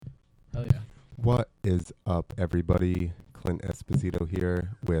What is up, everybody? Clint Esposito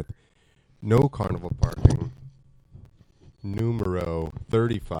here with No Carnival Parking, numero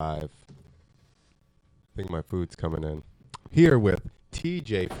 35. I think my food's coming in. Here with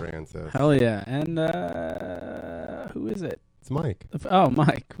TJ Francis. Hell yeah. And who is it? It's Mike.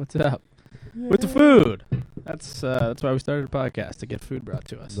 Mike. What's up? Yeah. With the food. That's why we started a podcast, to get food brought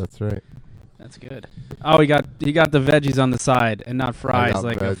to us. That's right. That's good. Oh, he got the veggies on the side and not fries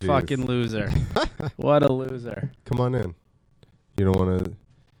like veggies. A fucking loser. What a loser. Come on in. You don't want to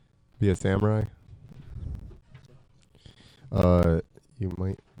be a samurai? You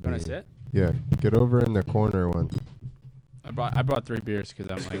might be. Can I sit? Yeah. Get over in the corner one. I brought 3 beers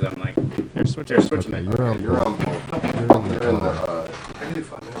because I'm like here, switch it. Okay, you're on You're in the I can do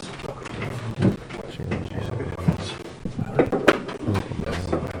 5 minutes.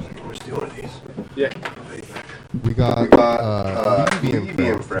 We're stealing these. Yeah. We got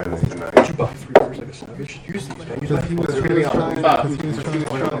BB and friends tonight. Did you buy 3 beers like a snack? You should use these, man. Because he was trying.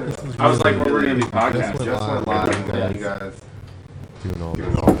 I was like, we're going to be podcast. Just went live, and you guys doing all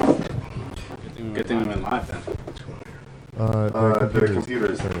this. Good thing we went live then. The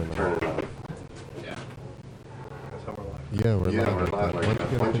computer's turning on. Yeah. That's how we're live. Yeah, we're live. Why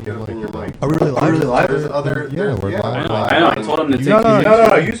don't you get up in your mic? Are we really live? There's other... Yeah, we're live. I know. I told him to take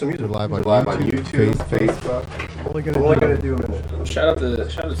No, use them. We're live on We're live on YouTube, YouTube, Facebook. We're only going to do a minute. Shout out to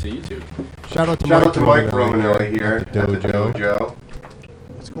YouTube. Shout out to Mike Romanelli here at the dojo.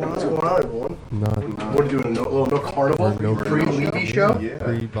 What's going on, everyone? Not What are you doing? A little no carnival? No Pre-Levy show? Yeah.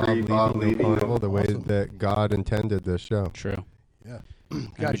 Bob Levy, no Carnival, the way that God intended this show. True. Yeah.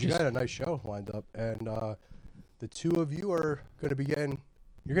 Guys, you got a nice show lined up, and the two of you are going to be getting.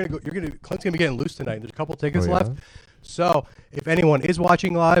 Clint's going to be getting loose tonight. There's a couple tickets left. So if anyone is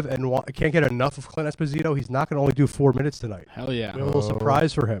watching live and can't get enough of Clint Esposito, he's not going to only do 4 minutes tonight. Hell yeah. We have a little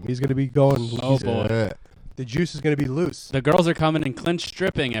surprise for him. He's going to be going. Oh, boy. Yeah. The juice is going to be loose. The girls are coming and Clint's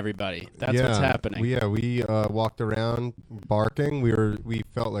stripping everybody. That's what's happening. We walked around barking. We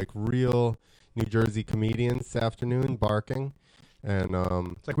felt like real New Jersey comedians this afternoon, barking. And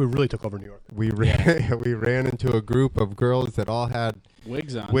It's like we really took over New York. we ran into a group of girls that all had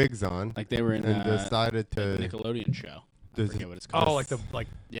Wigs on. like they were in and decided to the Nickelodeon show. I forget what it's Oh, called.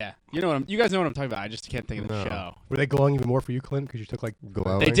 Yeah. You guys know what I'm talking about. I just can't think of the show. Were they glowing even more for you, Clint? Because you took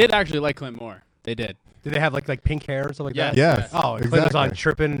glowing. They did actually like Clint more. They did. Did they have like pink hair and stuff like that? Yes. Oh, and Clint was on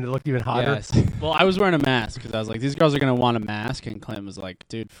tripping and it looked even hotter. Yes. Well, I was wearing a mask because I was like, these girls are going to want a mask. And Clint was like,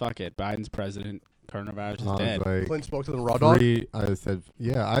 dude, fuck it. Biden's president. Coronavirus is dead. Like, Clint spoke to them raw dog. I said,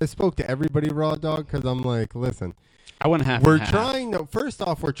 I spoke to everybody raw dog because I'm like, listen, I went half. we're trying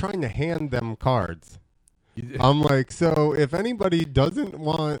to hand them cards. I'm like, so if anybody doesn't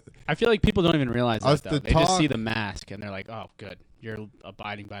want, I feel like people don't even realize us that though. to They just talk- see the mask and they're like, oh, good. You're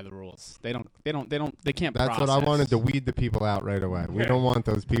abiding by the rules. They can't that's what I wanted to weed the people out right away. We don't want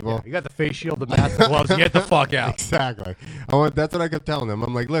those people. Yeah, you got the face shield, the mask, the gloves. Get the fuck out. Exactly. That's what I kept telling them.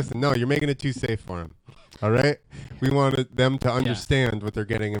 I'm like, listen, no, you're making it too safe for them. All right? We wanted them to understand what they're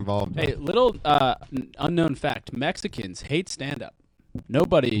getting involved Hey, in. little unknown fact. Mexicans hate stand-up.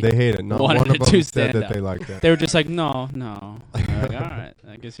 Nobody. They hate it. Not one wanted of to them do said that stand-up. they liked it. They were just like, no. I'm like, all right.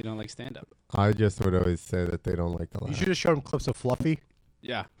 I guess you don't like stand-up. I just would always say that they don't like the You laugh. should have shown him clips of Fluffy.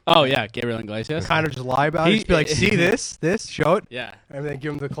 Yeah. Oh, yeah. Gabriel Iglesias. Kind of just lie about it. Just be like, see this, show it, Yeah. and then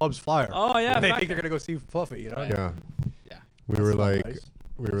give him the club's flyer. Oh, yeah. And they fuck think it. they're going to go see Fluffy, you know? Yeah. Yeah. We were like, Nice.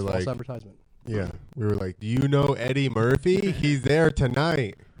 false False advertisement. yeah. We were like, do you know Eddie Murphy? He's there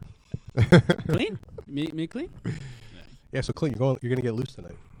tonight. Clean? Me clean? Yeah, so Clint, you're going to get loose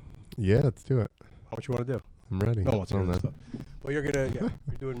tonight. Yeah, let's do it. How much you want to do? I'm ready. No one wants to Oh, hear man. this stuff. Well, you're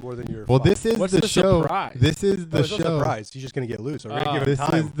doing more than your. Well, this is What's the the show. surprise? This is the There's no show. surprise. He's just going to get loose. We're going to give him This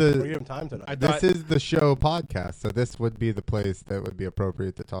time. is the- We're going to give him time tonight. This is the show podcast, so this would be the place that would be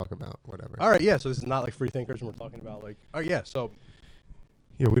appropriate to talk about whatever. All right, yeah. So this is not like Free Thinkers, and we're talking about like. Oh yeah. So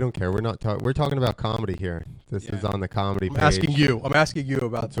Yeah, we don't care. We're not talking. We're talking about comedy here. This is on the comedy I'm page. asking you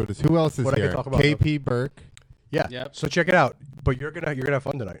about. That's what it is. Who else is What I can here? talk about, KP Burke. Yeah. Yep. So check it out. But you're gonna have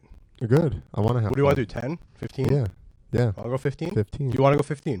fun tonight. Good. I want to have. What do you want to do? 10? 15? Yeah. Yeah. I'll go 15. 15. Do you want to go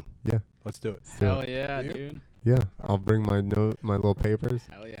 15? Yeah. Let's do it. So, Hell yeah, You? dude. yeah. I'll bring my little papers.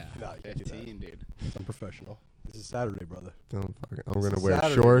 Hell yeah. No, you can't do that. 15, dude. I'm professional. This is Saturday, brother. I'm gonna It's wear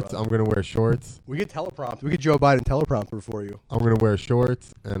Saturday, shorts. brother. I'm gonna wear shorts. We get teleprompter. We get Joe Biden teleprompter for you, I'm gonna wear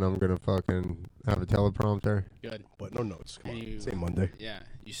shorts, and I'm gonna fucking have a teleprompter. Good. but no notes. Come And on. you- Same Monday. Yeah.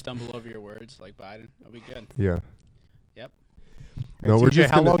 You stumble over your words like Biden. That'll be good. Yeah. Yep. No, And we're TJ, just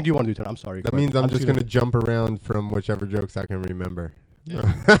how gonna. long do you want to do tonight? I'm sorry. That go ahead. means I'm just gonna jump around from whichever jokes I can remember.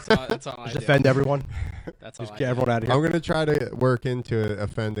 That's all I Just do. offend everyone. That's all Just I get do. everyone out of here. I'm gonna try to work into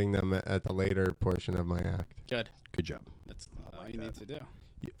offending them at the later portion of my act. Good. Good job. That's all you need to do.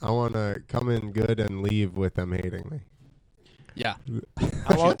 I want to come in good and leave with them hating me. Yeah.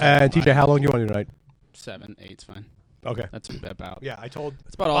 How long, TJ, how long do you want to do tonight? 7, 8's fine. Okay. That's about. Yeah, I told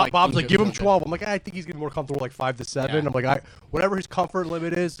That's about all. I Bob's can like, do. give him 12. I'm like, I think he's gonna be more comfortable like 5 to 7. Yeah. I'm like, whatever his comfort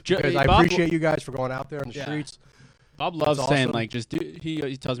limit is, because I Bob- appreciate you guys for going out there in the Yeah. streets. Bob loves That's saying awesome. like, just do.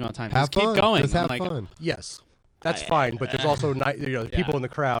 He tells me all the time, Have just fun. keep going. Just I'm have like, fun. Yes, that's fine. But there's also people in the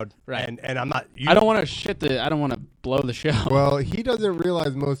crowd, Right. And I'm not. I don't want to I don't want to blow the show. Well, he doesn't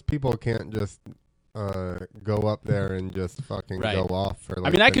realize most people can't just go up there and just fucking Right. go off for. Like,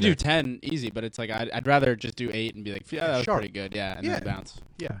 I mean, I the could do next- 10 easy, but it's like I'd rather just do 8 and be like, yeah, that was Sure. pretty good, yeah, and Yeah. then bounce.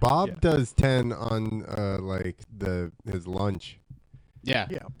 Yeah. Bob Yeah. does 10 on like his lunch. Yeah.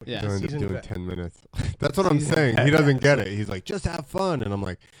 Yeah. But Yeah. He ends up seasoned doing vet. 10 minutes. That's what I'm saying. He doesn't get it. He's like, just have fun, and I'm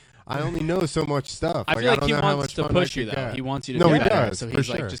like, I only know so much stuff. I feel like don't he know how wants much to fun I push you could though. get. He wants you to No, do he better. does, So for he's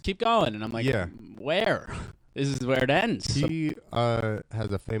like, sure. just keep going, and I'm like, Yeah. where? This is where it ends. He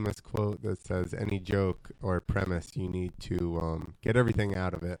has a famous quote that says, "Any joke or premise, you need to get everything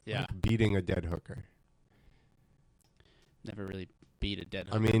out of it." Yeah. Like beating a dead hooker. Never really beat a dead.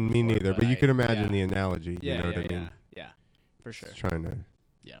 I hooker mean, me before, neither. But you I- can imagine yeah. the analogy. Yeah, You know what I yeah, mean? yeah, for sure. Just trying to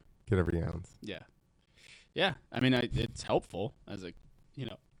Yeah. get every ounce. Yeah. I mean, it's helpful as a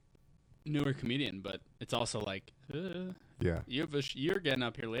newer comedian, but it's also like Yeah. you're getting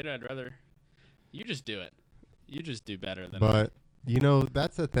up here later. I'd rather you just do it. You just do better than. But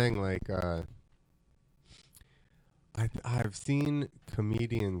that's the thing. Like, I've seen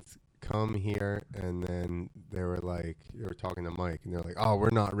comedians come here and then they were talking to Mike and they're like, "Oh, we're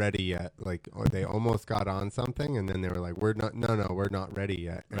not ready yet." Like, or they almost got on something and then they were like, "We're not. No, we're not ready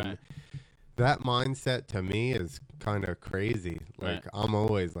yet." Right. And that mindset to me is kind of crazy. Like, Right. I'm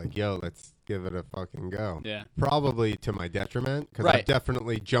always like, "Yo, let's give it a fucking go." Yeah. Probably to my detriment because Right. I've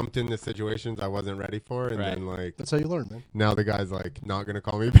definitely jumped into situations I wasn't ready for, and Right. then like That's how you learn, man. now the guy's like not gonna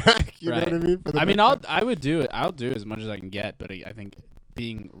call me back. You know Right. what I mean? For the I mean, next time. I would do it. I'll do as much as I can get, but I think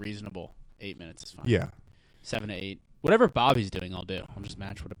being reasonable, 8 minutes is fine. Yeah. 7 to 8, whatever Bobby's doing, I'll do. I'll just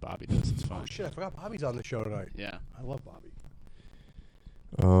match what Bobby does. It's fine. Oh shit! I forgot Bobby's on the show tonight. Yeah. I love Bobby.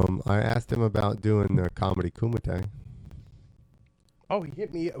 I asked him about doing the comedy Kumite. Oh, he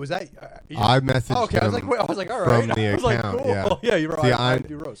hit me. Was that? He just- I messaged oh, okay. I him. was like, wait. I was like, all from right. the I was like, account, cool. yeah. Yeah, you're right. See, I I-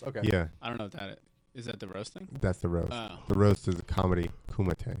 do roast. Okay. Yeah, I don't know what that is. That the roast thing? that's the roast. Oh. The roast is a comedy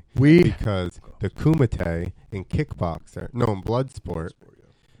Kumite We because the Kumite in kickboxer, no, in blood sport,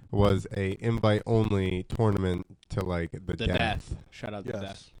 was a invite only tournament to like the The death. death. Shout out the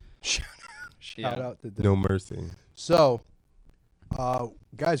death. Shout Yeah. out to No mercy. So,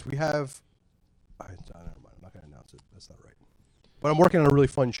 guys, we have. Never mind. I'm not gonna announce it. That's not right. But I'm working on a really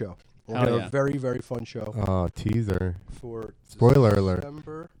fun show. We're Hell working on yeah. a very, very fun show Oh, teaser. for Spoiler alert.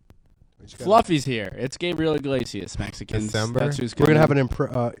 December. We just gotta- Fluffy's here. It's Gabriel Iglesias, Mexicans. December? That's who's We're gonna coming.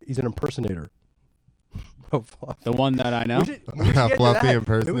 have an he's an impersonator. of Fluffy. The one that I know. We should get into Fluffy that.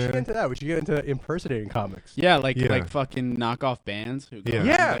 impersonator? We should get into that. We should get into impersonating comics. Yeah, like Yeah. fucking knockoff bands. Who go Yeah. around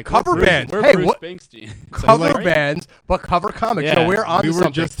Yeah, like, cover we're Bruce- bands. We're Hey, Bruce what- Springsteen. So Cover it's like, bands, but cover comics. Yeah. So we're on We to were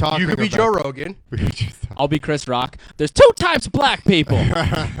something. just talking You could be about- Joe Rogan. We were just I'll be Chris Rock. There's 2 types of black people.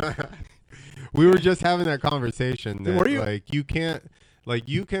 we were just having that conversation that What are you- like you can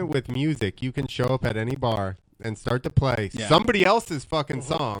with music you can show up at any bar and start to play Yeah. somebody else's fucking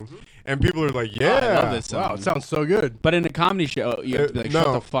song and people are like, yeah, I love this song. Wow, it sounds so good. But in a comedy show, you have to be like, shut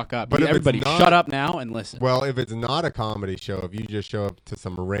no, the fuck up. but if it's Everybody, not- shut up now and listen. well, if it's not a comedy show, if you just show up to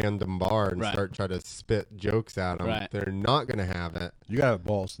some random bar and Right. start trying to spit jokes at them, Right. they're not gonna have it. You gotta have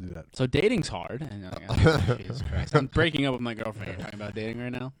balls to do that. So dating's hard. And you're like, oh, Jesus Christ. I'm breaking up with my girlfriend. You're talking about dating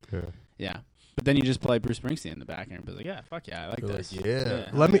right now? Yeah. Yeah. But then you just play Bruce Springsteen in the background and be like, yeah, fuck yeah, I like You're this. like, yeah.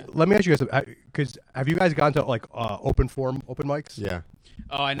 Let me ask you guys, because have you guys gone to like open mics? Yeah,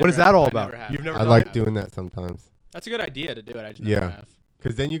 Oh, I never What is that all I about? never have. You've never I done like it? doing that sometimes. That's a good idea to do it. I just Yeah. never have.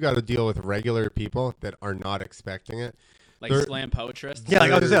 Because then you got to deal with regular people that are not expecting it. Like There- slam poetrists. Yeah,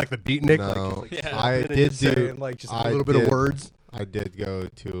 like I was gonna say, like the beatnik. No, Yeah. I jumping in did and do saying, like just a I little bit of did- words. I did go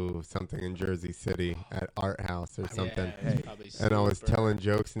to something in Jersey City at Art House or something. Yeah, it's probably And I was super- telling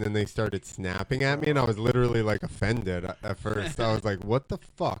jokes, and then they started snapping at me, and I was literally like offended at first. I was like, "What the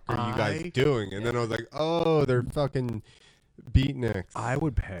fuck are you guys doing?" And then I was like, "Oh, they're fucking beatniks." I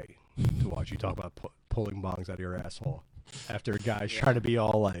would pay to watch you talk about pulling bongs out of your asshole after a guy's trying to be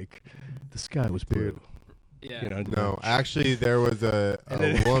all like, "This guy was blue." Yeah. You know, No, actually, there was a and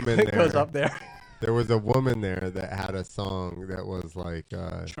then woman it there. goes up there. There was a woman there that had a song that was like.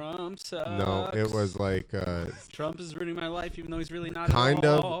 Trump sucks. No, it was like. Trump is ruining my life, even though he's really not. Kind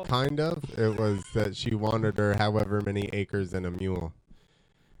at all. of. It was that she wanted her however many acres and a mule.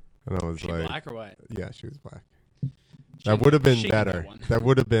 And I was She like, black or white? yeah, she was black. That would have been she can get better. one. That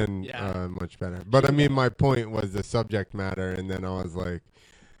would have been Yeah. much better. But I mean, my point was the subject matter, and then I was like,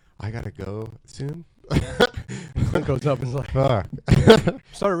 I gotta go soon. Clint goes up and is like, Fuck. I'm starting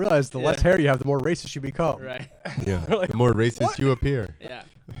to realize the less hair you have, the more racist you become. Right. Yeah. Like, The more racist what? you appear. Yeah.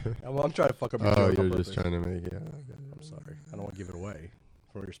 Well, I'm trying to fuck up your Oh, joke on you're just purpose. trying to make it. I'm sorry. I don't want to give it away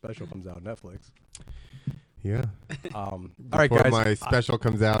before your special comes out on Netflix. Yeah. All right, Before guys. my special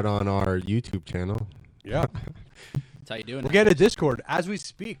comes out on our YouTube channel. Yeah. That's how you doing? We'll get a Discord. As we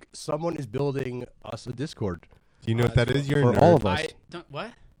speak, someone is building us a Discord. Do you know what that is? You're a For nerd. all of us. I don't.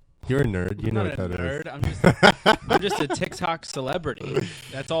 What? You're a nerd. You I'm know not what a that is. nerd. I'm just a TikTok celebrity.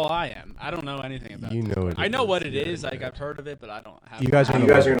 That's all I am. I don't know anything about You it. know what I it know is. what it You're is. a Like nerd. I've heard of it, but I don't have. You guys are You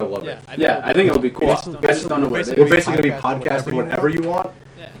gonna guys love are going to love Yeah, it. I think it'll be cool. You Basically- guys just don't know what it is. basically We're basically going to be podcasting podcasting whenever you want.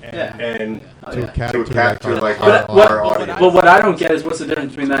 Yeah. And To capture like But our audience. But what I don't get is what's the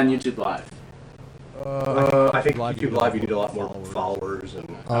difference between that and YouTube Live? I think Live, YouTube Live, you need a lot more followers and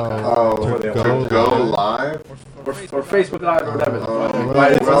Oh, to to go live? or Facebook Live or whatever.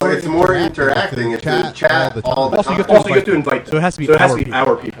 Well, it's more interacting. It's to chat all the Also, you time. get to Also, you have to invite them. So it has to be So it has our to be people.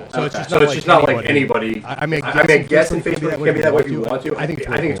 our people. So it's just So not it's like just not like anybody. anybody. I mean, I mean, guest in Facebook can be that way if you want to. I think it's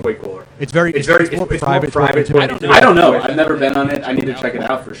it's way cooler. It's very, It's very more it's private. more private. more I intimate. don't know. I've never been on it. I need to check it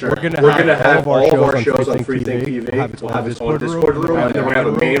out for sure. We're gonna have all of our shows on Free Freethink Think TV. We'll have its own own Discord room, and then we have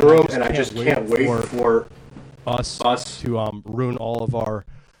a main room, and I just can't wait for us to ruin all of our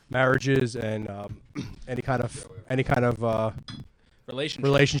marriages and any kind of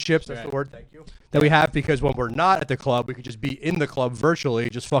relationships. That's the word. Thank you. That we have, because when we're not at the club, we can just be in the club virtually,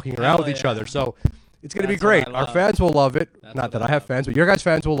 just fucking around with each other. So it's gonna be That's what great. I Our love. fans will love it. That's Not what that I I have love. fans, but your guys'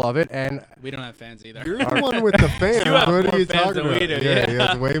 fans will love it. And We don't have fans either. You're the one with the fans. You have What more are you fans talking than we about? do, Yeah, yeah. he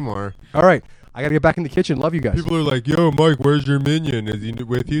has way more. all right, I gotta get back in the kitchen. Love you guys. People are like, "Yo, Mike, where's your minion? Is he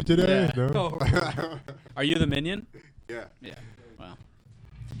with you today?" Yeah. No. Are you the minion? Yeah. Yeah. Well,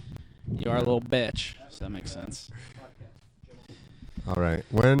 you are a little bitch. So that makes sense. All right.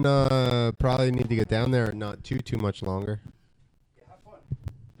 When probably need to get down there. Not too much longer.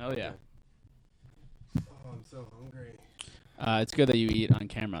 Oh yeah. Oh, I'm so hungry. It's good that you eat on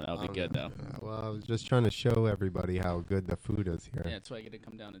camera. That'll be good though. Well, I was just trying to show everybody how good the food is here. Yeah, that's why I get to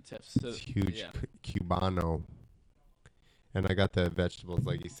come down to tips. So, It's huge Yeah. Cubano. And I got the vegetables,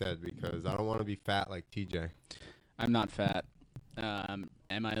 like you said, because I don't want to be fat like TJ. I'm not fat.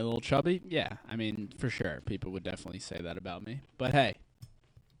 Am I a little chubby? Yeah. I mean, for sure. People would definitely say that about me. But hey,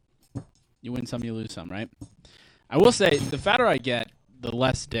 you win some, you lose some, right? I will say, the fatter I get, the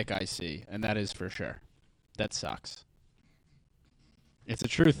less dick I see, and that is for sure. That sucks. It's a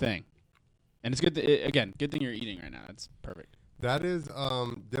true thing. And it's good, again, good thing you're eating right now. That's perfect. That is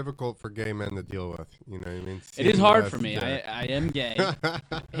difficult for gay men to deal with. You know what I mean? It is Seeing hard us for me. there. I am gay.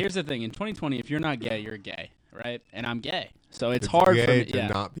 Here's the thing. In 2020, if you're not gay, you're gay, right? And I'm gay. So it's hard gay for me. to Yeah.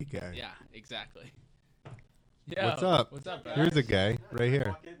 not be gay. Yeah, exactly. Yo, What's up? What's up, bro? Here's a gay right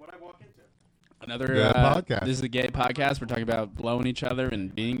here. Another Yeah, podcast. This is a gay podcast. We're talking about blowing each other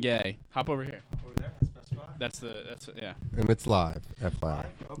and being gay. Hop over here. That's yeah. And it's live, FYI.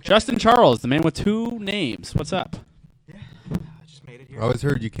 Justin Charles, the man with two names. What's up? I just made it here. I always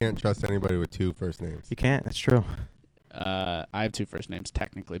heard you can't trust anybody with two first names. You can't. That's true. I have two first names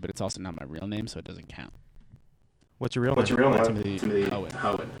technically, but it's also not my real name, so it doesn't count. What's your real What's name? your real name? Timothy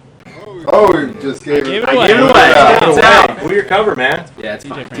Owen. Oh, we just gave gave it. it away. Give it away. Yeah. It's out. Who your cover, man? Yeah, it's TJ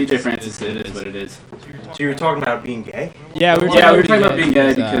fine. Francis. TJ Francis. It is what it is. So you were talking about being gay? Yeah, we were talking about being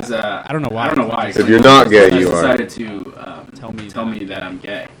gay because I don't know why. If you're not gay, you are. decided to tell me that I'm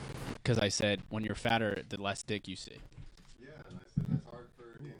gay. Because I said when you're fatter, the less dick you see. Yeah, and I said that's hard for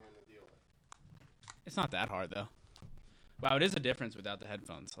gay men to deal with. It's not that hard though. Wow, it is a difference without the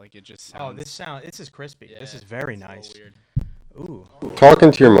headphones. Like it just sounds. Oh, this is crispy. This Yeah, is very it's a little nice. Weird. Ooh.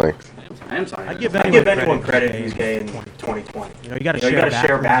 Talking to your mic. I am sorry. I give anyone credit who's gay in 2020. You know, you gotta You share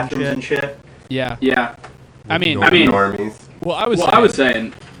share bathrooms bathrooms and and shit. Yeah. Yeah. I mean, Normies. well, I was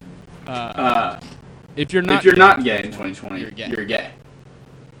saying, if you're not gay in 2020, you're gay. You're gay.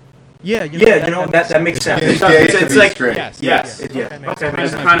 Yeah, that makes sense. It's gay to It's be like straight. yes. yes, Okay, yeah. makes Okay,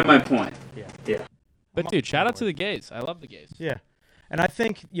 sense. that's kind of my point. But dude, shout out to the gays. I love the gays. Yeah. And I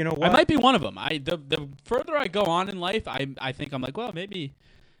think, you know I what? might be one of them. The further I go on in life, I think I'm like, well, maybe.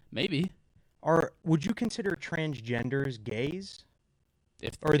 Or would you consider transgenders gays?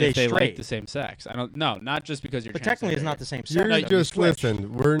 Or are they like straight? the same sex. I don't. No, not just because you're. But technically, it's transgender. not the same sex. You're though. You just switch.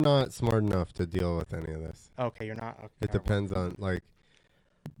 listen. We're not smart enough to deal with any of this. Okay, you're not. Okay, It depends on like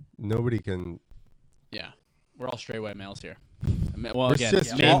nobody can. Yeah, we're all straight white males here. Well, We're again,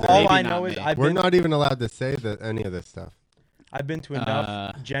 cisgender. maybe- All I maybe know not is me. I've We're been, not even allowed to say that any of this stuff. I've been to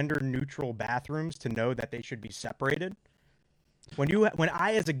enough gender-neutral bathrooms to know that they should be separated. When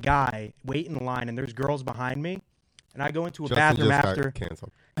I as a guy wait in line and there's girls behind me, and I go into a Justin bathroom just after, got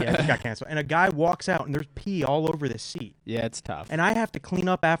canceled. yeah, it just got canceled, and a guy walks out and there's pee all over the seat, Yeah, it's tough. and I have to clean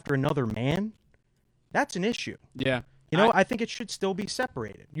up after another man. That's an issue. Yeah. You know, I think it should still be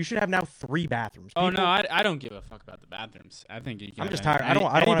separated. You should have now 3 bathrooms. Oh People- no, I don't give a fuck about the bathrooms. I think you can. I'm just have tired. I don't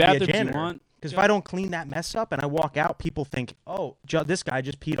any want to be a bathrooms you janitor. want. Because if I don't clean that mess up and I walk out, people think, oh, this guy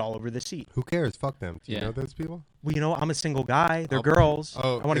just peed all over the seat. Who cares? Fuck them. Do you Yeah. know those people? Well, you know, I'm a single guy. They're Oh, girls.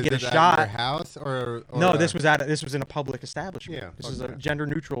 Oh, I want to is get a it at shot. your house or No, this was in a public establishment. Yeah, This fuck is a that. gender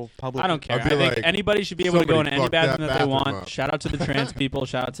neutral public. I don't care. I'd I be think like, anybody should be able to go in somebody any fuck that bathroom that they bathroom want. up. Shout out to the trans people.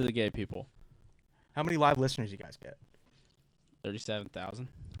 Shout out to the gay people. How many live listeners you guys get? 37,000.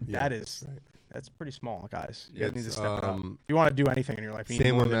 Yeah, that's pretty small, guys. You guys need to It's, step it up. um, If you want to do anything in your life, you need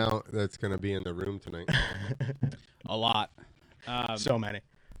Same more than amount that's going to be in the room tonight. A lot. so many.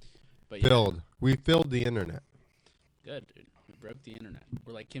 But yeah, Filled. We filled the internet. good, dude. We broke the internet.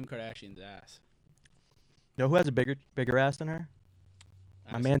 We're like Kim Kardashian's ass. You know who has a bigger ass than her?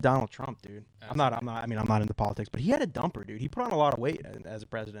 My man Donald Trump, dude. I'm not into politics, but he had a dumper, dude. He put on a lot of weight as a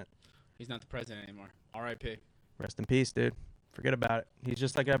president. He's not the president anymore. R.I.P. Rest in peace, dude. Forget about it. He's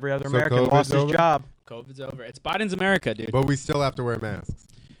just like every other So American. COVID's Lost his over? job. COVID's over. It's Biden's America, dude. But we still have to wear masks.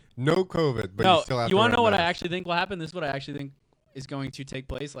 No COVID, but no, you still have you to want to wear know what I masks. actually think will happen? This is what I actually think is going to take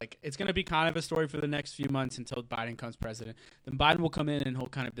place. Like, it's going to be kind of a story for the next few months until Biden becomes president. Then Biden will come in and he'll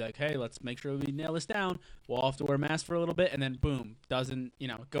kind of be like, hey, let's make sure we nail this down. We'll all have to wear masks for a little bit. And then, boom,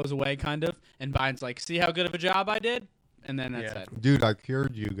 goes away kind of. And Biden's like, see how good of a job I did? And then that's it. Dude, I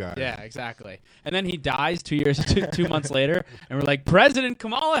cured you guys. Yeah, exactly. And then he dies 2 years, 2 months later, and we're like, President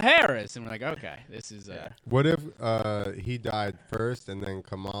Kamala Harris, and we're like, okay, this is. What if he died first and then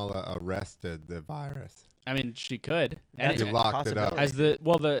Kamala arrested the virus? I mean, she could. That's You a locked it up.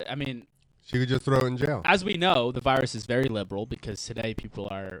 possibility. She could just throw it in jail. As we know, the virus is very liberal because today people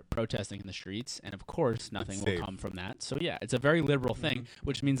are protesting in the streets, and of course, nothing It's will safe. come from that. So yeah, it's a very liberal thing,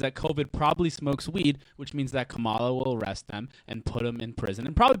 which means that COVID probably smokes weed, which means that Kamala will arrest them and put them in prison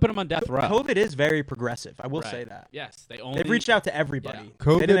and probably put them on death row. COVID is very progressive. I will Right. say that. Yes, they only. They've reached out to everybody. Yeah.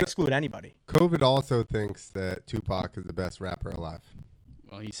 They didn't COVID- exclude anybody. COVID also thinks that Tupac is the best rapper alive.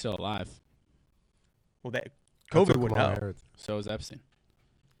 Well, he's still alive. Well, That's COVID what would Kamala know. Harris- So is Epstein.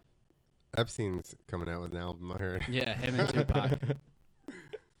 Epstein's coming out with an album, I heard. Yeah, him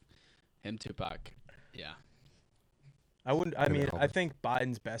and Tupac. Yeah. I wouldn't. I Gonna mean, help I us. think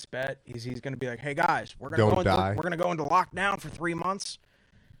Biden's best bet is he's going to be like, "Hey guys, we're Don't going to die. we're going to go into lockdown for 3 months.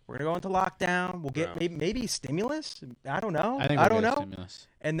 We're going to go into lockdown. We'll get Yeah. maybe stimulus. I don't know. I think I we'll don't get know. stimulus.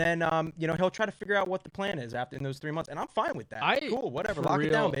 And then he'll try to figure out what the plan is after in those 3 months, and I'm fine with that. Cool, whatever. for Lock it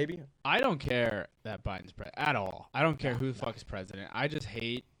down, real, baby. I don't care that Biden's president at all. I don't care who the fuck is president. I just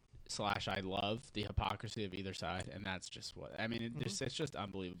hate / I love the hypocrisy of either side, and that's just what I mean. It's just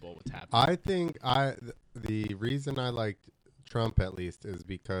unbelievable what's happening. I think the reason I liked Trump at least is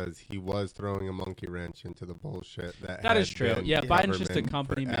because he was throwing a monkey wrench into the bullshit that That had is true. been Yeah, Biden's just a government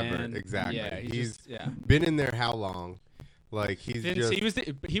company forever. man. Exactly. Yeah, he's yeah. been in there how long? Like he's Vince, just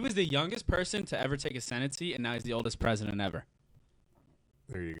he was the youngest person to ever take a Senate seat, and now he's the oldest president ever.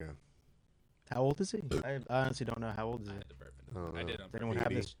 there you go. How old is he? I honestly don't know how old is he. I don't I know. did. They don't have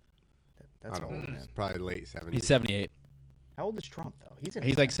 80? this. That's I don't old, know. man. It's probably late 70s. He's 78. How old is Trump though? He's in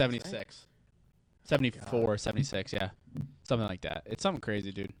He's his like 70s, 76. right? 74, 76, yeah. Something like that. It's something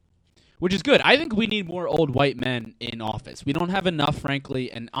crazy, dude. Which is good. I think we need more old white men in office. We don't have enough,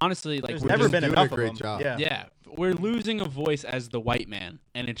 frankly, and honestly, like There's we're never just been doing enough a great of them. job. Yeah. yeah, we're losing a voice as the white man,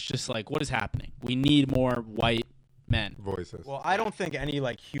 and it's just like, what is happening? We need more white men. Voices. Well, I don't think any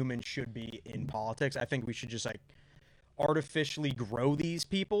human should be in politics. I think we should just artificially grow these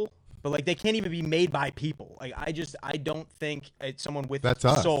people, but they can't even be made by people. I don't think it's someone with That's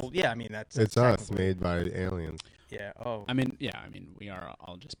us. soul. Yeah, I mean that's it's us technically- made by aliens. Yeah. Oh, I mean, we are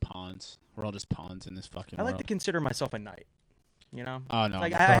all just pawns. We're all just pawns in this fucking I like world. to consider myself a knight. You know, Oh, no. I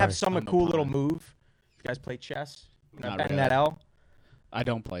I'm have sorry. some I'm no cool little pawn. move. You guys play chess? Not Betting really. that L. I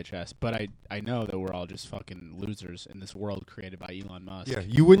don't play chess, but I know that we're all just fucking losers in this world created by Elon Musk. Yeah,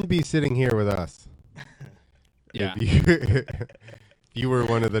 you wouldn't be sitting here with us. Yeah. If you were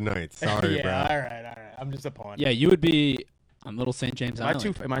one of the knights. Sorry, yeah. bro. All right. I'm just a pawn. Yeah, you would be on Little St. James Am I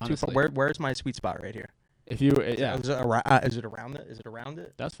Island. too? Am I too far? honestly. Where's my sweet spot right here? If you, yeah, Is it around it? Is it around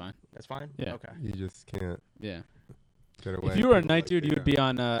it? that's fine. That's fine. Yeah. Okay. You just can't Yeah. get away. If you were a from, night like, dude, you yeah. would be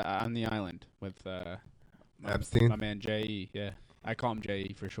on the island with Epstein? my man J.E. Yeah, I call him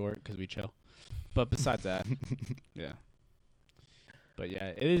J.E. for short because we chill. But besides that, yeah. But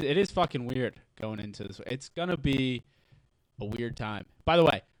yeah, it is fucking weird going into this. It's gonna be a weird time. By the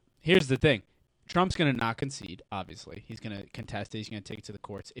way, here's the thing: Trump's gonna not concede. Obviously, he's gonna contest it. He's gonna take it to the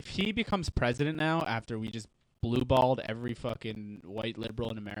courts. If he becomes president now, after we just blue-balled every fucking white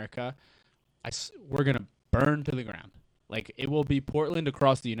liberal in America, we're gonna burn to the ground. Like, it will be Portland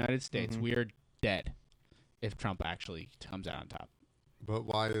across the United States. Mm-hmm. We are dead if Trump actually comes out on top. But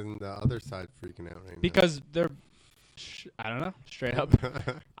why isn't the other side freaking out right Because they're, I don't know, straight up.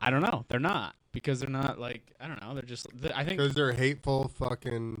 I don't know. They're not. Because they're not, like, I don't know. They're just, I think. Because they're hateful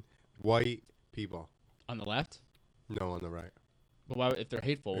fucking white people. On the left? No, on the right. But why, if they're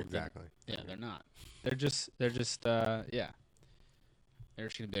hateful. then- Exactly. yeah, they're not. They're just, yeah. They're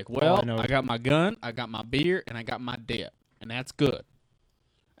just going to be like, All I well, know I is- got my gun, I got my beer, and I got my dip. And that's good.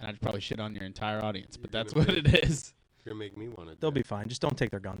 And I'd probably shit on your entire audience, but You're that's gonna what be- it is. You're going to make me want to. They'll be fine. Just don't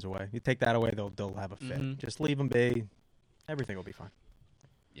take their guns away. You take that away, they'll have a fit. Mhm. Just leave them be. Everything will be fine.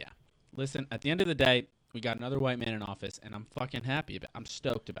 Yeah. Listen, at the end of the day, we got another white man in office, and I'm fucking happy about. I'm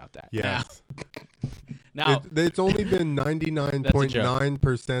stoked about that. Yes. Now, It's only been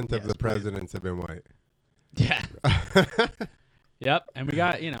 99.9% of Yes, the please. presidents have been white. yeah. Yep. And we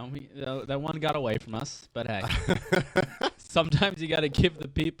got, that one got away from us, but hey. Sometimes you got to give the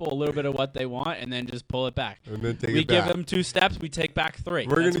people a little bit of what they want and then just pull it back. And then take We it give back. them 2 steps, we take back 3.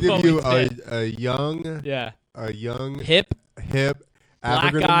 We're going That's to what give we you did. a young, yeah, hip, black guy who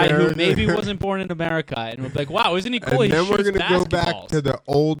African-American. maybe wasn't born in America, and we're like, wow, isn't he cool? And He then we're shoots going to go back basketballs. to the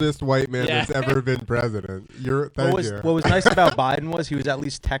oldest white man Yeah. that's ever been president. Thank you. What was nice about Biden was he was at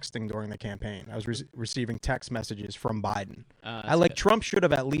least texting during the campaign. I was receiving text messages from Biden. That's good. Trump should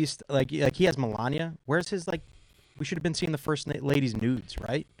have at least like he has Melania. Where's his like? We should have been seeing the first lady's nudes,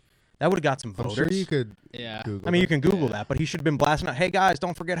 right? That would have got some I'm voters. sure you could Yeah. Google I mean, you that. can Google that, but he should have been blasting out. Hey guys,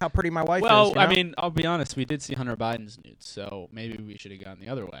 don't forget how pretty my wife Well, is. you I know? mean, I'll be honest. We did see Hunter Biden's nudes, so maybe we should have gone the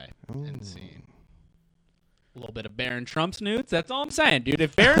other way and seen a little bit of Barron Trump's nudes. That's all I'm saying, dude.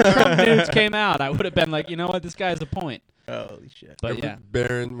 If Barron Trump nudes came out, I would have been like, you know what, this guy has a point. holy shit. But yeah,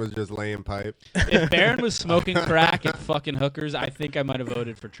 Barron was just laying pipe. if Barron was smoking crack and fucking hookers, I think I might have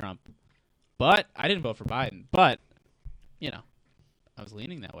voted for Trump. But I didn't vote for Biden. But I was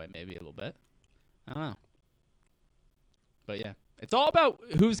leaning that way maybe a little bit. I don't know. But yeah, it's all about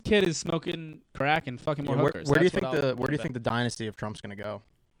whose kid is smoking crack and fucking more Where hookers. do you That's think what where do you think the dynasty of Trump's gonna go?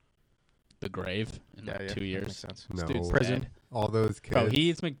 the grave in like 2 that years? makes sense. This No. dude's Prison. dead. All those kids. Bro, he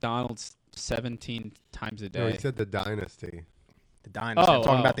eats McDonald's 17 times a No, day. he said the dynasty. The dynasty. I'm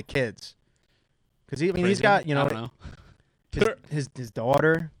talking Oh. about the kids. Because he's Prison? got I don't know. his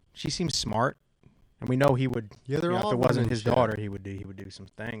daughter. She seems smart, and we know he would. Yeah, they're if all it wasn't running his shit. daughter, he would do some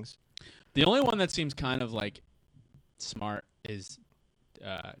things. The only one that seems kind of like smart is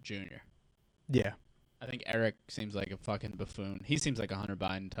Junior. Yeah. I think Eric seems like a fucking buffoon. He seems like a Hunter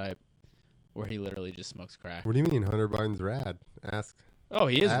Biden type, where he literally just smokes crack. What do you mean Hunter Biden's rad? Ask. Oh,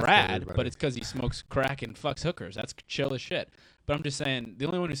 he is Ask rad, everybody. but it's because he smokes crack and fucks hookers. That's chill as shit. But I'm just saying, the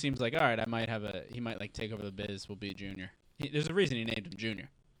only one who seems like, all right, he might like take over the biz will be Junior. There's a reason he named him Junior.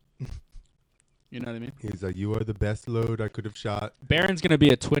 You know what I mean? He's like, you are the best load I could have shot. Barron's gonna be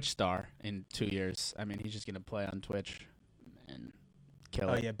a Twitch star in 2 years. I mean, he's just gonna play on Twitch and kill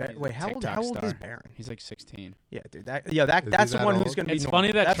Oh it. yeah. He's a Wait, how old TikTok is star. Barron? He's like 16. Yeah, dude. Is That's he the that one who's old? gonna be. It's normal.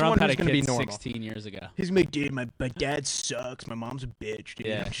 funny that That's the Trump one had a who's gonna be kid normal. 16 years ago. He's gonna be, dude, my dad sucks. My mom's a bitch, dude.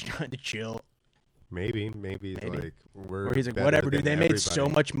 Yeah. I'm just trying to chill. Maybe he's Maybe. like, we're Or he's like, better whatever, dude. than They made so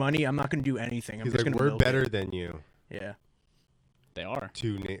everybody. much money. I'm not gonna do anything. I'm He's just like, gonna we're milk better it. than you. Yeah. They are.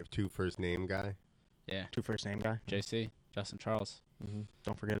 Two first name guy. Yeah. Two first name guy. JC, Justin Charles.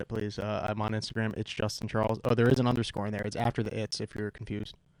 Don't forget it, please. I'm on Instagram. It's Justin Charles. Oh, there is an underscore in there. It's after the it's if you're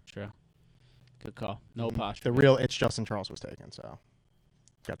confused. True. Good call. No apostrophe. The real it's Justin Charles was taken, so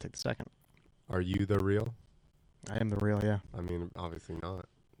gotta take the second. Are you the real? I am the real, yeah. I mean, obviously not.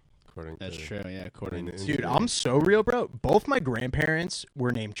 According That's to true. Yeah. According according to to Dude, Instagram. I'm so real, bro. Both my grandparents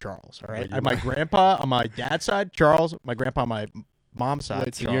were named Charles. All right, Well, you my might- grandpa on my dad's side, Charles. My grandpa on my mom's side,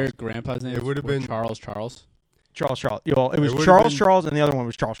 Wait, so Charles. your grandpa's name It would've was been- Charles. Charles. Well, it was It would've Charles been- Charles, and the other one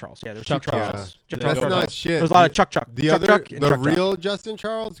was Charles. Yeah, there's Chuck two Charles. Charles. Yeah. Charles That's not shit. There's a lot of Chuck. The Chuck, other, Chuck, and the Chuck, Chuck. real Justin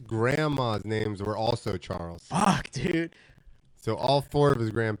Charles, grandma's names were also Charles. Fuck, dude. So all 4 of his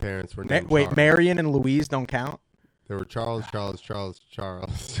grandparents were named Wait, Charles. Marion and Louise don't count. They were Charles. Chuck.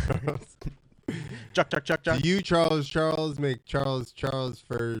 Do you, Charles, make Charles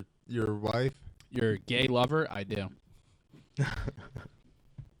for your wife? your gay lover, I do.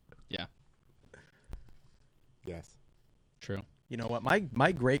 Yeah, Yes. true. You know what?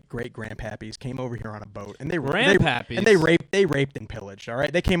 My great grandpappies came over here on a boat, and they Grandpappies? raped and pillaged. All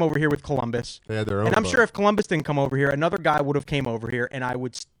right, they came over here with Columbus, They had their own. and I'm boat. sure if Columbus didn't come over here, another guy would have came over here, and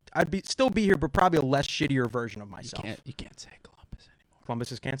I'd still be here, but probably a less shittier version of myself. You can't say Columbus anymore.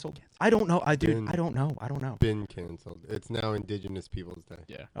 Columbus is canceled. I don't know. I Been- don't know. been canceled. It's now Indigenous Peoples Day.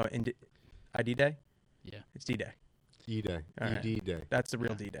 Yeah, Oh, ID Day. yeah. It's D-Day. E-Day. All right. ED Day. That's the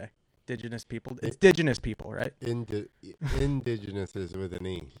real D-Day. Indigenous people. It's indigenous people, right? Indigenous is with an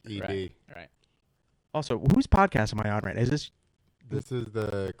E. ED. Right. Also, whose podcast am I on right now? Is this? This is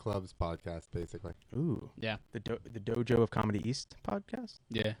the club's podcast, basically. Ooh. Yeah. The Dojo of Comedy East podcast.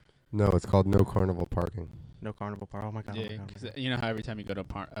 Yeah. No, it's called No Carnival Parking. No Carnival Park. Oh my god. Yeah, 'cause you know how every time you go to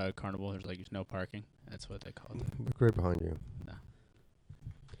a carnival, there's like no parking. That's what they call it. Look right behind you. No.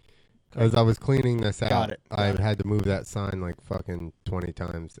 As I was cleaning this Got out, it, I got it. had to move that sign like fucking 20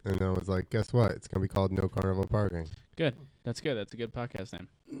 times. And I was like, guess what? It's going to be called No Carnival Parking. Good. That's good. That's a good podcast name.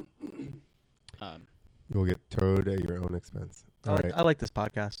 You'll get towed at your own expense. All right. I like this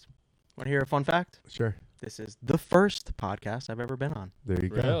podcast. Want to hear a fun fact? Sure. This is the first podcast I've ever been on. There you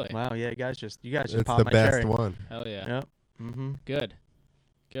go. Really? Wow. Yeah, you guys just It's popped the my best cherry. one. Hell yeah. Yep. Mm-hmm. Good.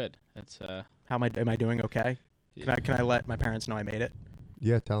 Good. That's How am I doing? Okay. yeah. Can I let my parents know I made it?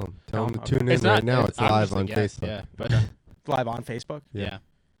 Yeah, tell them. Tell them to Okay. tune in right now. It's live obviously on yes, Facebook. Yeah, but Live on Facebook. yeah.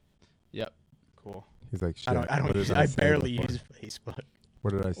 Yep. Cool. He's like, shit. I what don't did use. I I say barely before? use Facebook.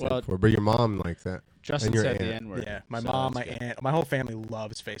 What did I say Well- before? But your mom likes that. Justin your said the aunt. N word. Yeah. My so mom, that's my good. aunt, my whole family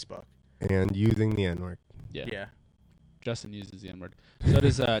loves Facebook. And using the N-word. Yeah. Yeah. Justin uses the N word. So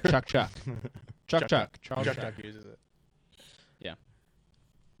does Chuck. Chuck. Charles Chuck Chuck. uses it.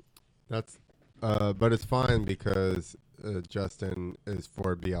 That's, but it's fine because Justin is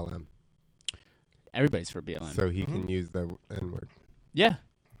for BLM. Everybody's for BLM. So he can use the N-word. yeah.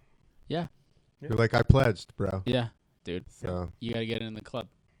 Yeah. You're like, I pledged, bro. Yeah. Dude, So you gotta get in the club.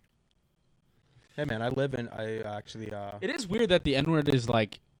 Hey man, I actually It is weird that the N word is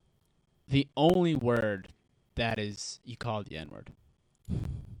like the only word that is you call it the N word.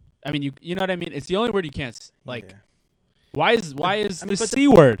 I mean, you know what I mean? It's the only word you can't like. yeah. Why is I mean, the but the- C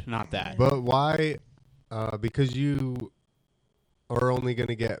word not that? but why? Because you are only going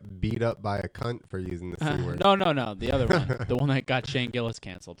to get beat up by a cunt for using the C word. No, the other one, the one that got Shane Gillis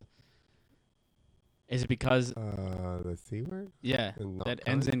canceled. Is it because The C word? yeah And not that cunt?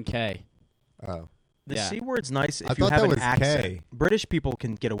 ends in K? Oh. The Yeah. C word's nice if I you thought have that an was accent. K. British people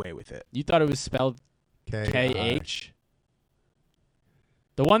can get away with it. You thought it was spelled K-I. KH?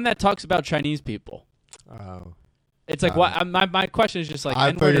 The one that talks about Chinese people. Oh. It's like what? My question is just like I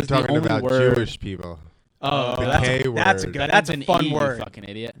N thought word you were is the talking only about word. Jewish people. Oh, The that's K a, that's a word. good. that That's ends a in fun E, you word. fucking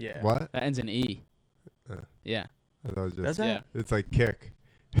idiot. Yeah. What? That ends in E. Uh. Yeah. I thought it was just, Does that? Yeah. it's like kick.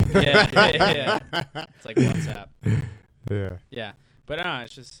 Yeah. It's like WhatsApp. Yeah. Yeah. But I don't know.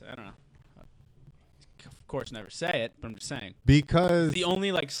 It's just, I don't know. Of course, never say it, but I'm just saying. Because It's the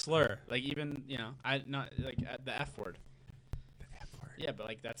only, like, slur. Like, even, you know, not, like, the F word. Yeah, but,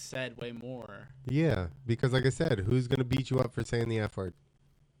 like, that's said way more. yeah, because like I said, who's gonna beat you up for saying the F word?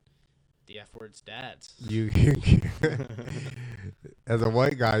 The F word's dads. You, as a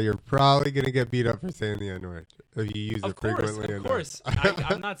white guy, you're probably gonna get beat up for saying the N word if you use it frequently. Of course.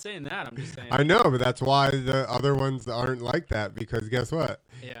 I'm not saying that. I'm just saying. I know, but that's why the other ones aren't like that. Because guess what?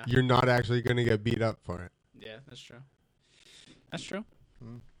 Yeah. You're not actually gonna get beat up for it. Yeah, that's true. That's true.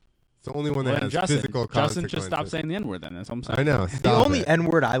 It's the only one Well, that then has physical Justin consequences. just stop saying the N word then. That's what I'm saying. I know. The Stop only it. N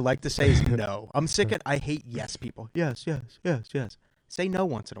word I like to say is no. I'm sick of. I hate yes people. Yes. Say no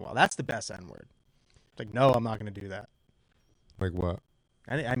once in a while. That's the best N word. Like no, I'm not going to do that. Like what?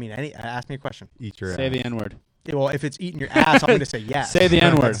 Ask me a question. Eat your Say ass. the N word. Yeah, well, if it's eating your ass, I'm going to say yes. Say the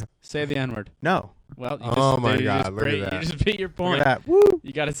N word. Say the N word. No. Well, you Oh just, my you God, just look at break- that. You just beat your Look point. at that. Woo.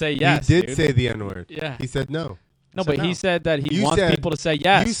 You got to say yes. He did dude. say the N word. Yeah. He said no. No, said but no. he said that he You wants said- people to say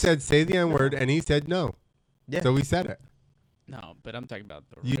yes. You said say the N word, and he said no. Yeah. So we said it. no, but I'm talking about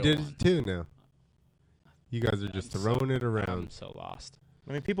the You real did one. it too now. You guys are just I'm throwing it I'm around. so lost.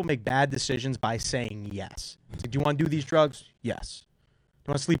 I mean, people make bad decisions by saying yes. It's like, do you want to do these drugs? Yes. Do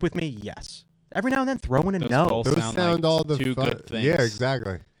you want to sleep with me? Yes. Every now and then, throw in a Those no. both Those sound sound like all the two fun. good things. Yeah,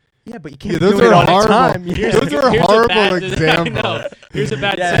 exactly. Yeah, but you can't Yeah, be those doing it are all the horrible. time. Yeah. Those are Here's a horrible bad- I examples. know. Here's a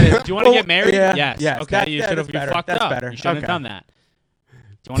bad Yeah. sentence. Do you want to Oh, get married? yeah. Yes. Yes. Okay, That- you that should have. is You better. fucked That's up. better. You shouldn't Okay. have done that. Do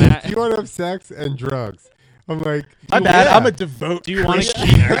you want Do you want to have sex and drugs? I'm like, My bad. yeah. I'm a devout Do you want to Christian.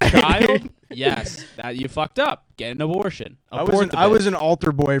 keep your child? Yes, that you fucked up. Get an abortion. I Abort the was bitch. an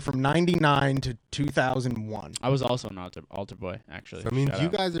altar boy from '99 to 2001. I was also an altar boy, actually. So, I mean, Shout you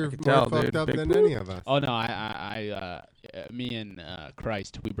out. guys are more tell, fucked dude. up Big than poop. any of us. Oh no, me and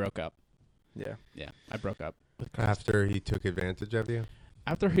Christ, we broke up. Yeah. Yeah, I broke up with Christ. After he took advantage of you.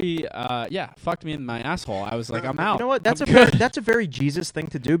 After he, fucked me in my asshole, I was like, I'm out. You know what? That's I'm that's a very Jesus thing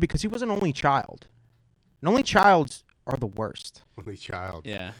to do because he was an only child. And only childs are the worst. Only child.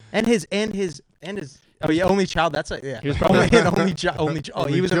 Yeah. And his oh yeah, only child. That's yeah. He was probably only an only child. Oh,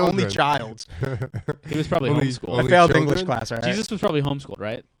 Only he was an only children. child. He was probably Only- homeschooled. I only failed children? English class. All right. Jesus was probably homeschooled,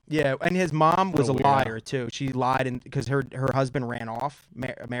 right? Yeah, and his mom was a What a weirdo. liar too. She lied because her husband ran off.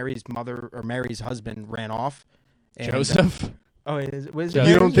 Mary's mother or Mary's husband ran off. And, Joseph. oh, was Joseph.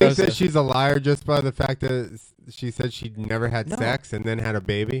 You don't think Joseph. that she's a liar just by the fact that she said she never had No. sex and then had a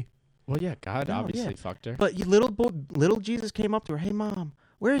baby? Well, yeah, God No, obviously yeah. fucked her. But little Jesus came up to her. Hey, mom,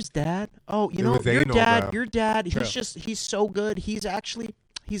 where's Dad? Oh, you It know was your anal, dad. though. Your dad. True. He's so good. He's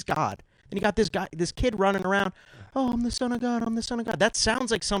God. And you got this kid running around. Oh, I'm the son of God. I'm the son of God. That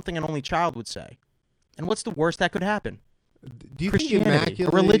sounds like something an only child would say. And what's the worst that could happen? Do you Christianity, think a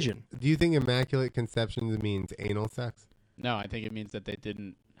immaculate religion. Do you think immaculate conception means anal sex? No, I think it means that they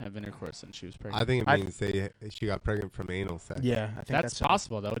didn't have intercourse and she was pregnant. I think it I- means she got pregnant from anal sex. Yeah, I think that's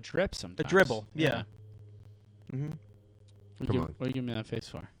possible, though. It drips sometimes. A dribble. Yeah. Mm-hmm. What are you giving me that face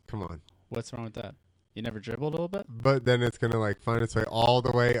for? Come on. What's wrong with that? You never dribbled a little bit? But then it's gonna like find its way all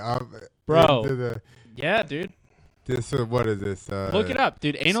the way up. Bro. into the Yeah, dude. this. What is this? Look it up,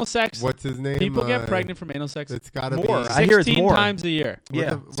 dude. Anal sex. What's his name? People get pregnant from anal sex It's gotta More. be. I hear it's 16 more. times a year.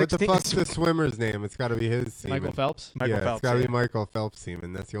 Yeah. What the 16 fuck's the swimmer's name? It's gotta be his semen. Michael Phelps. Michael yeah, Phelps. it's gotta yeah. be Michael Phelps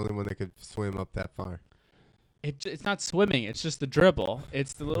semen. That's the only one that could swim up that far. It's not swimming. It's just the dribble.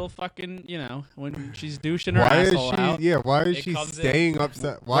 It's the little fucking, when she's douching her Why is asshole she? out. Yeah, why is it she comes in. staying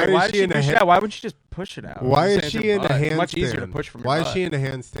upset? Why Why is she in a push it hand? out? Why wouldn't she just push it out? Why I'm is saying she it's in a butt. It's handstand? much easier to push from your Why is butt. she in a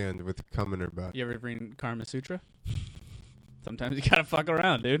handstand with cum in her butt? You ever read Karma Sutra? Sometimes you gotta fuck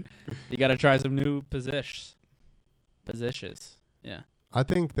around, dude. You gotta try some new positions. Yeah. I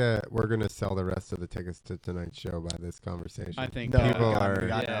think that we're gonna sell the rest of the tickets to tonight's show by this conversation. I think No, People God, are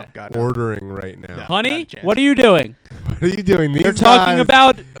God, yeah. no, God, no. ordering right now. No. Honey, not a chance. what are you doing? What are you doing? These They're talking guys-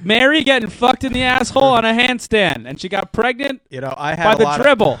 about Mary getting fucked in the asshole on a handstand, and she got pregnant You know, I by had a the lot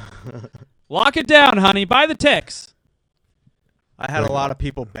dribble. Lock it down, honey. Buy the ticks. I had a lot of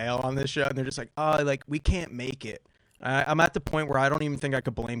people bail on this show, and they're just like, "Oh, like we can't make it." I'm at the point where I don't even think I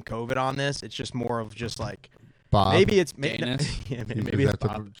could blame COVID on this. It's just more of just like Bob. maybe it's Gayness. yeah, You maybe just it's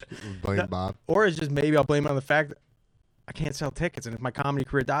have to Bob. blame No. Bob. Or it's just maybe I'll blame it on the fact that I can't sell tickets, and if my comedy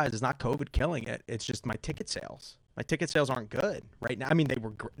career dies, it's not COVID killing it. It's just my ticket sales. My ticket sales aren't good right now. I mean, they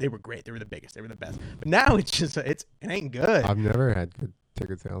were great. They were the biggest. They were the best. But now it's just it ain't good. I've never had good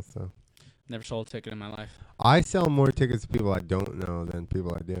ticket sales, so Never sold a ticket in my life. I sell more tickets to people I don't know than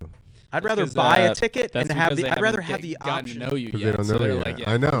people I do. I'd That's rather 'cause, buy a ticket That's and have because the. they I'd rather haven't have the gotten option. to know you Because yet. they don't so know they're yet. like,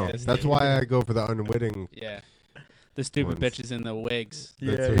 yeah, I know. yeah, this That's nigga- why I go for the unwitting. Yeah. The stupid Ones. bitches in the wigs.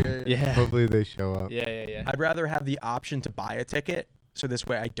 That's what- Yeah. Hopefully they show up. Yeah. I'd rather have the option to buy a ticket, so this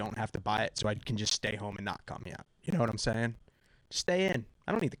way I don't have to buy it, so I can just stay home and not come here. You know what I'm saying? Just stay in.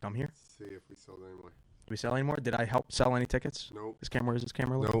 I don't need to come here. Let's see if we sold any more. Do we sell any more? Did I help sell any tickets? Nope. Is this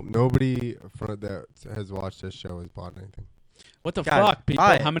camera? Look? Nope. Nobody that has watched this show has bought anything. What the Guys, fuck, people?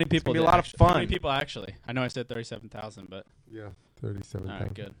 buy it. How many It's people? gonna be did a lot of actually- How many fun. people actually? I know I said 37,000, but Yeah, 37. all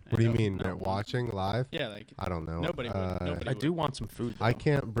right, good. What do you No- mean? no that one- watching live? Yeah, like I don't know. Nobody would. Nobody I do want some food. I though.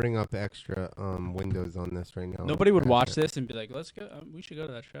 can't bring up extra windows on this right now. nobody would I watch have to- this and be like, "Let's go. We should go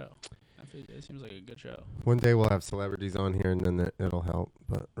to that show." It seems like a good show. One day we'll have celebrities on here, and then it'll help.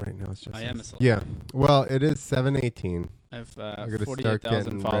 But right now it's just. I am a us. celebrity. Yeah. Well, it is 7:18 I have gotta start 48,000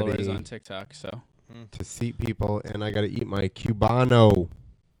 getting followers ready. on TikTok, so to seat people, and I got to eat my Cubano.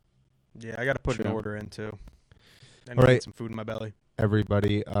 Yeah, I got to put an True. order in too. I All need right. some food in my belly.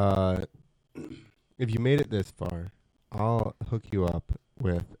 Everybody, if you made it this far, I'll hook you up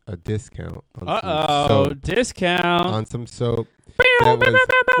with a discount on some soap. Discount. On some soap that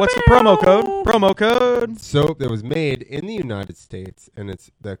was What's the promo code? Promo code. soap that was made in the United States, and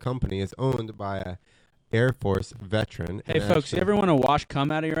the company is owned by a Air Force veteran. Hey, and folks, you actually- ever want to wash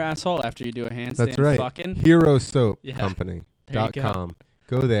cum out of your asshole after you do a handstand? That's right. Fucking. Hero Soap Yeah. Company There you go. .com.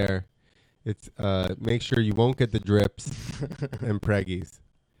 Go there. It's make sure you won't get the drips and preggies.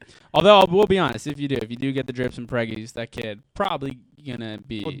 Although we'll be honest, if you do get the drips and preggies, that kid probably gonna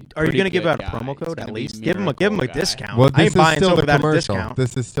be. Well, are you pretty gonna give good out a guy. promo He's code gonna at be least? Give him a miracle guy. discount. Well, I this ain't is buying still soap the without a commercial. discount.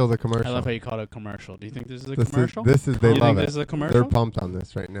 This is still the I commercial. love how you called it a commercial. Do you think this is a This commercial? This is they you love think it. this is a commercial? They're pumped on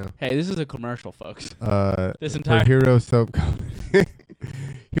this right now. Hey, this is a commercial, folks. For This entire Hero Soap Company.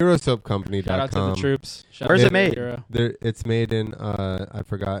 HeroSoapCompany.com. Shout out to the troops. Shout Where's out it to made? Hero. It's made in I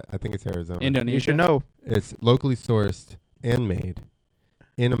forgot. I think it's Arizona. Indonesia. You should know. It's locally sourced and made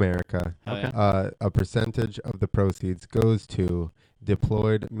in America. Hell yeah. A percentage of the proceeds goes to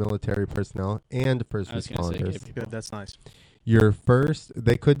deployed military personnel and first I was gonna say gay responders. people. Good. That's nice. Your first,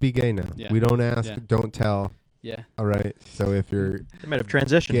 they could be gay now. Yeah. We don't ask, Yeah. don't tell. Yeah. All right. So if you're They might have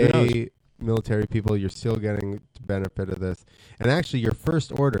transitioned. Who knows? gay military people, you're still getting the benefit of this. And actually, your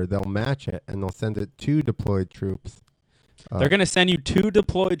first order, they'll match it and they'll send it to deployed troops. They're gonna send you 2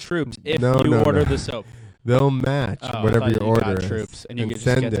 deployed troops if No, you no, order no. the soap. They'll match Oh, I whatever thought your you order got is troops, and you could just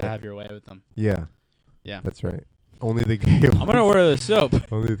send get it. to have your way with them. Yeah. Yeah. That's right. Only the gay ones. I'm gonna order the soap.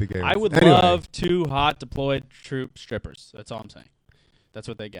 Only the gay I ones. would Anyway, love 2 hot deployed troop strippers. That's all I'm saying. That's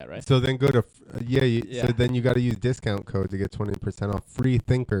what they get, right? So then go to Yeah. So then you got to use discount code to get 20% off. Free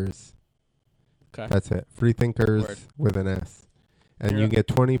Thinkers. Okay. That's it. Free Thinkers Word. with an S, and Yeah. you get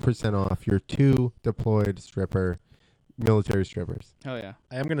 20% off your 2 deployed military strippers. Hell yeah.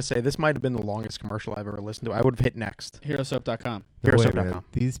 I am gonna say this might have been the longest commercial I've ever listened to. I would have hit next. HeroSoap.com. No way, HeroSoap.com. man.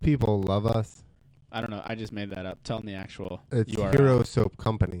 These people love us. I don't know. I just made that up. Tell them the actual It's URL.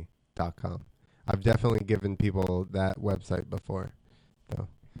 HeroSoapCompany.com. I've definitely given people that website before, though.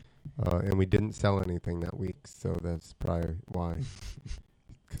 And we didn't sell anything that week, so that's probably why.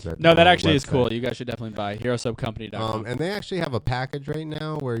 'Cause that's No, the that wrong actually is website. cool. You guys should definitely buy HeroSoapCompany.com. And they actually have a package right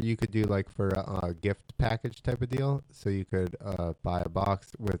now where you could do like for a gift package type of deal. So you could buy a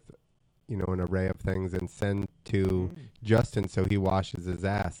box with, an array of things and send to Justin so he washes his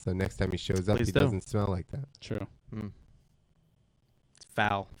ass. So next time he shows up, Please he do. doesn't smell like that. True. It's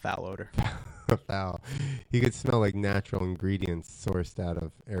foul odor. Foul. He could smell like natural ingredients sourced out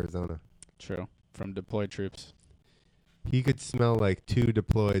of Arizona. True. From deployed troops. He could smell like 2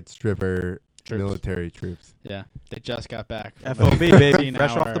 deployed stripper Troops. military troops. Yeah. They just got back. from a FOB, baby. 15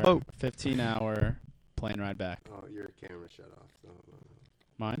 Fresh off hour- the boat. 15-hour plane ride back. Oh, your camera shut off.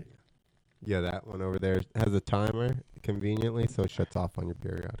 Mine? Yeah, that one over there has a timer conveniently, so it shuts off on you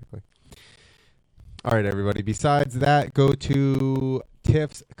periodically. All right, everybody. Besides that, go to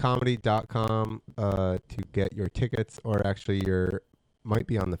tiffscomedy.com to get your tickets, or actually might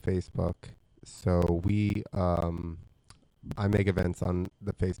be on the Facebook. So I make events on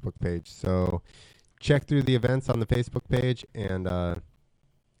the Facebook page. So check through the events on the Facebook page and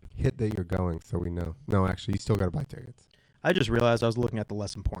hit that you're going so we know. No, actually, you still got to buy tickets. I just realized I was looking at the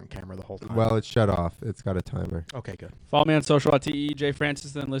less important camera the whole time. Well, it's shut off. It's got a timer. okay, good. Follow me on social at TEJ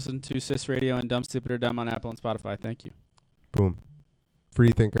Francis, then listen to Sis Radio and Dumb Stupid or Dumb on Apple and Spotify. Thank you. Boom.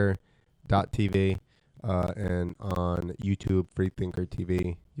 Freethinker.tv and on YouTube, Freethinker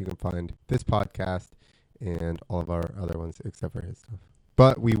TV. You can find this podcast and all of our other ones except for his stuff.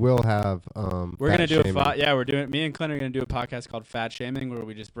 But we will have We're fat gonna do shaming. we're doing. Me and Clint are gonna do a podcast called Fat Shaming, where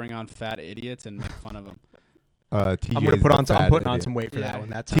we just bring on fat idiots and make fun of them. TJ's I'm gonna put the on. I'm fat putting on idiot. some weight for Yeah. that one.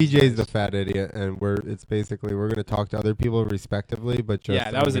 That's TJ's the fat idiot, and we're gonna talk to other people respectively, but just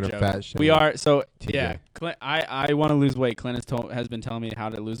Yeah, that was a we're joke. gonna fat shame We are so TJ. yeah. Clint, I want to lose weight. Clint has been telling me how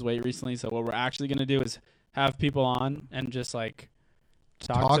to lose weight recently. So what we're actually gonna do is have people on and just like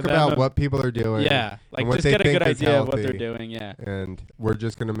talk to about them. what people are doing. Yeah, like what just they get a good think is idea of what they're healthy. doing. Yeah. And we're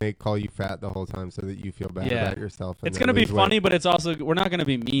just gonna call you fat the whole time so that you feel bad Yeah. about yourself. And It's then gonna be lose weight. funny, but it's also we're not gonna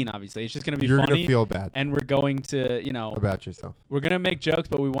be mean. Obviously, it's just gonna be You're funny, gonna feel bad and we're going to about yourself. we're gonna make jokes,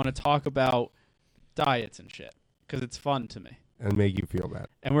 but we want to talk about diets and shit because it's fun to me. And make you feel bad.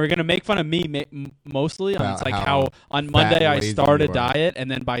 And we're gonna make fun of me mostly on About it's like how how on fat Monday and I lazy start a you are. diet,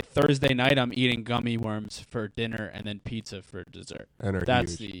 and then by Thursday night I'm eating gummy worms for dinner and then pizza for dessert. And are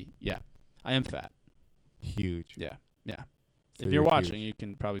That's huge. I am fat. Huge. Yeah. So If you're watching, you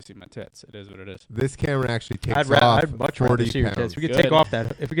can probably see my tits. It is what it is. This camera actually takes I'd off much 40 rather see your pounds. tits. We could Good. take off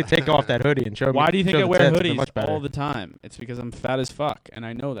that. If we could take off that hoodie and show me. Why do you think show I the wear tits, it'd be hoodies much better. all the time? It's because I'm fat as fuck, and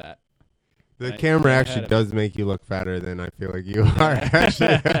I know that. The Right, camera right actually ahead of does make you look fatter than I feel like you are,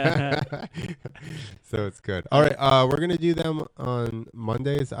 actually. So it's good. All right, we're going to do them on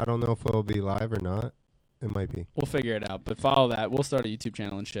Mondays. I don't know if it'll be live or not. It might be. We'll figure it out. But follow that. We'll start a YouTube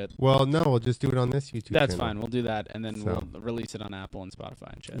channel and shit. Well, no, we'll just do it on this YouTube That's channel. fine. We'll do that, and then So- we'll release it on Apple and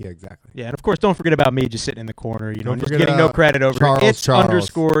Spotify and shit. Yeah, exactly. Yeah, and of course, don't forget about me just sitting in the corner, Don't just forget getting no about credit over Charles here. It's Charles.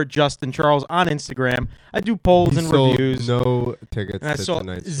 _ Justin Charles on Instagram. I do polls He and sold reviews. no tickets And I to saw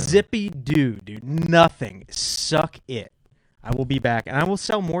tonight's show. zippy dude. Nothing. Suck it. I will be back, and I will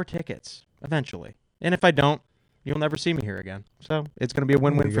sell more tickets eventually. And if I don't, you'll never see me here again. So it's going to be a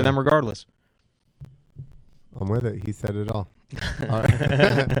win-win you for go. them regardless. I'm with it. He said it all. All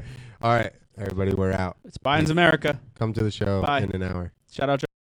right. All right, everybody, we're out. It's Biden's America. Come to the show Bye. in an hour. Shout out.